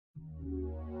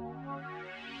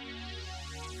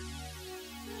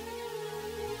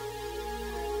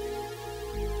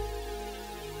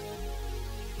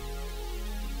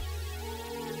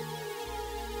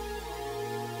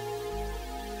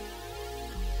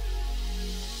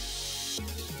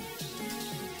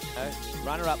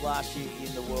Runner-up last year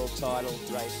in the world title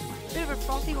race. Bit of a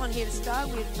frothy one here to start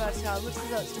with, but looks as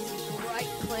though it's just a great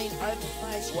clean open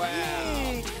face. Wow.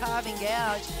 Huge carving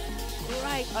gouge.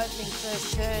 Great opening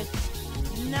first turn.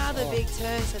 Another big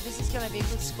turn, so this is going to be a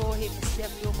good score here for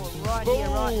Steph Gilmore right here,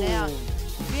 right now.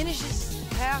 Finishes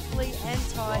powerfully and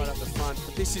tidy. Right up the front.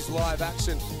 But this is live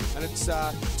action, and it's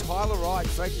Tyler Wright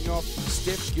breaking off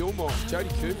Steph Gilmore.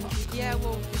 Jodie Cooper. Yeah,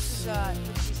 well, this is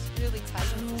she's really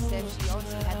taken it for Steph. She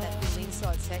obviously had that little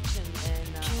inside section and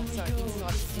inside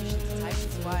position to take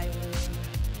this away.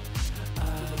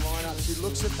 The lineup. She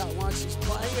looks at that one. She's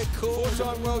playing it cool.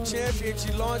 Four-time world champion.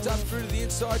 She lines up through to the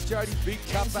inside. Jodie, big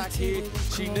cutback here.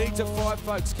 She needs a 5,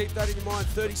 folks. Keep that in your mind.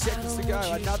 30 seconds to go.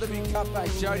 Another big cutback.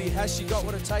 Jodie, has she got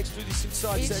what it takes through this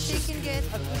inside section? If she can get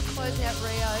a good closeout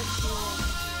Rio, she will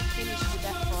finish with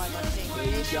that 5, I think. There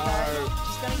you go.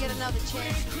 She's going to get another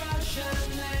chance.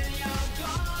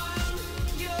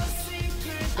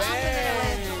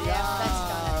 Bang! Yeah, that's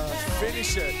done it.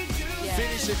 Finish it. Yeah.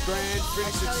 Finish it grand.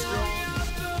 Finish it strong.